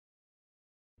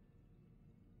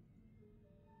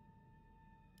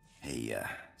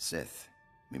Sith.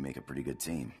 We make a pretty good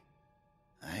team.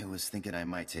 I was thinking I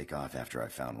might take off after I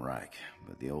found Reich,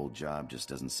 but the old job just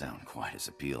doesn't sound quite as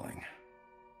appealing.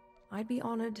 I'd be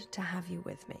honored to have you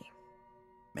with me.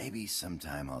 Maybe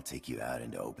sometime I'll take you out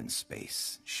into open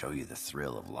space, show you the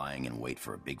thrill of lying in wait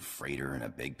for a big freighter and a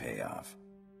big payoff.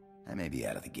 I may be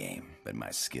out of the game, but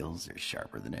my skills are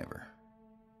sharper than ever.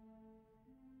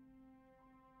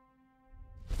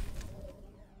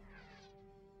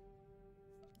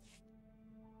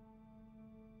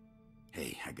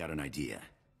 Hey, I got an idea.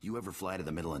 You ever fly to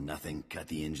the middle of nothing, cut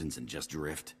the engines, and just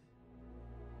drift?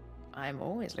 I'm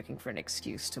always looking for an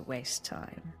excuse to waste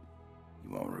time.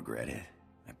 You won't regret it,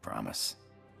 I promise.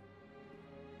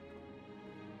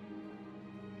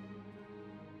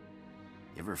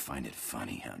 You ever find it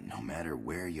funny how no matter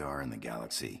where you are in the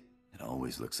galaxy, it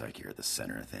always looks like you're at the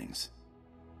center of things?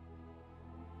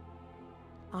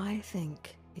 I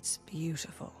think it's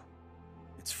beautiful.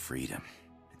 It's freedom.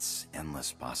 It's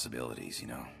endless possibilities, you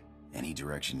know. Any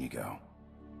direction you go.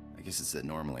 I guess it's that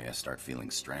normally I start feeling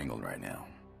strangled right now.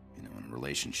 You know, in a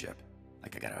relationship.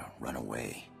 Like I gotta run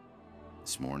away.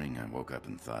 This morning I woke up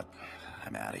and thought,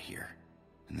 I'm out of here.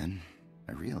 And then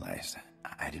I realized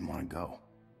I didn't want to go.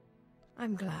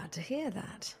 I'm glad to hear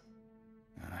that.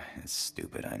 It's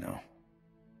stupid, I know.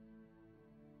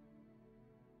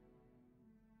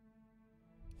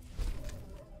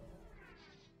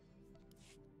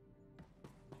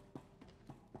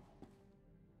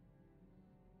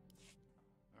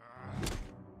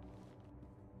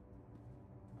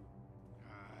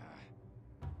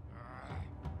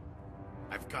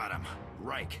 I've got him.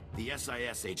 Reich, the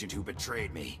SIS agent who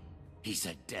betrayed me. He's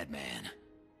a dead man.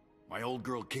 My old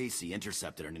girl Casey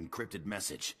intercepted an encrypted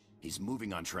message. He's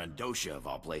moving on Trandosha of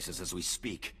all places as we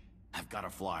speak. I've got to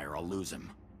fly or I'll lose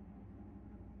him.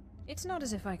 It's not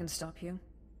as if I can stop you.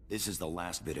 This is the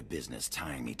last bit of business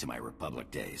tying me to my Republic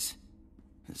days.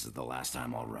 This is the last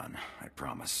time I'll run, I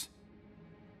promise.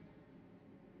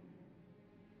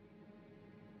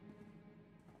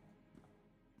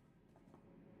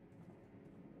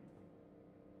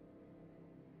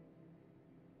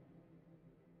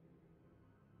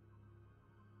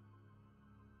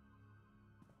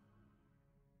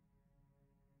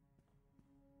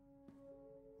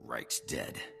 Reich's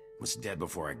dead. Was dead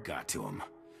before I got to him.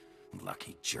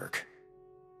 Lucky jerk.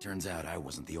 Turns out I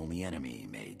wasn't the only enemy he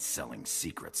made selling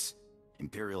secrets.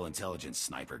 Imperial intelligence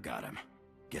sniper got him.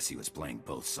 Guess he was playing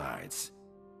both sides.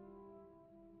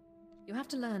 You have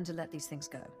to learn to let these things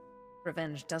go.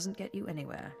 Revenge doesn't get you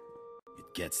anywhere.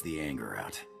 It gets the anger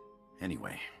out.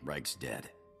 Anyway, Reich's dead.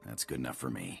 That's good enough for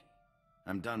me.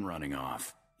 I'm done running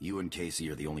off. You and Casey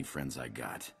are the only friends I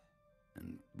got.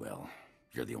 And, well,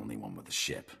 you're the only one with a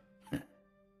ship.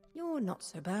 You're not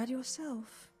so bad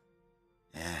yourself.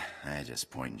 I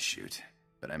just point and shoot.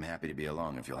 But I'm happy to be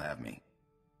along if you'll have me.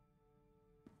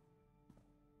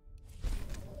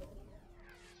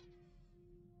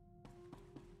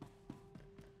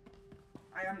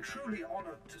 I am truly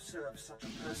honored to serve such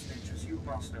a personage as you,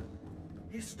 Master.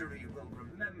 History will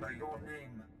remember your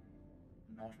name.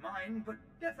 Not mine, but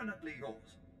definitely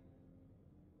yours.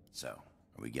 So,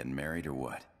 are we getting married or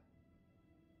what?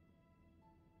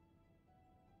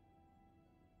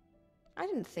 I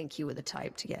didn't think you were the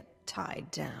type to get tied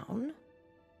down.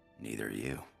 Neither are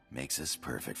you. Makes us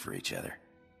perfect for each other.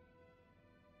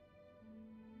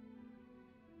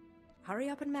 Hurry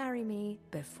up and marry me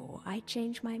before I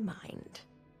change my mind.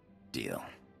 Deal.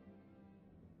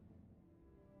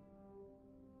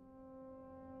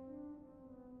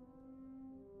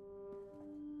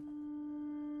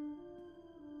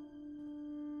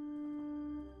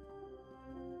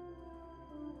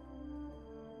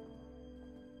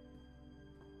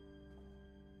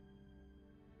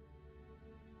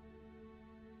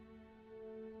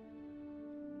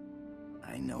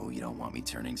 I know you don't want me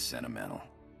turning sentimental,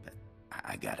 but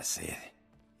I gotta say it.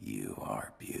 You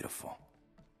are beautiful.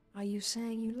 Are you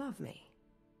saying you love me?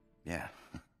 Yeah,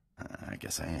 I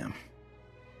guess I am.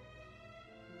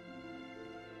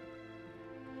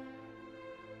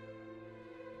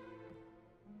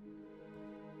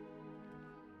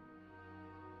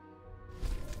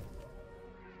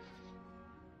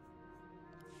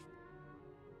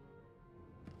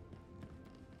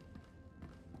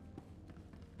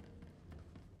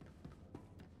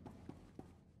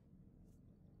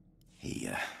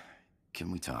 Hey, can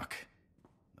we talk?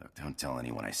 Look, don't tell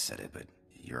anyone I said it, but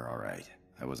you're alright.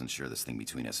 I wasn't sure this thing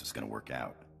between us was gonna work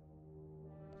out.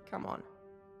 Come on.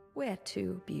 We're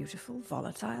two beautiful,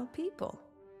 volatile people.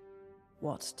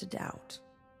 What's to doubt?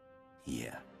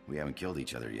 Yeah, we haven't killed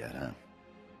each other yet, huh?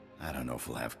 I don't know if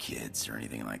we'll have kids or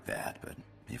anything like that, but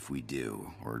If we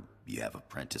do, or you have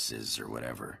apprentices or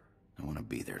whatever, I want to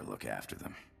be there to look after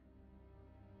them.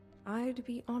 I'd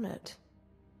be honored.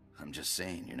 I'm just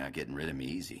saying, you're not getting rid of me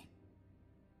easy.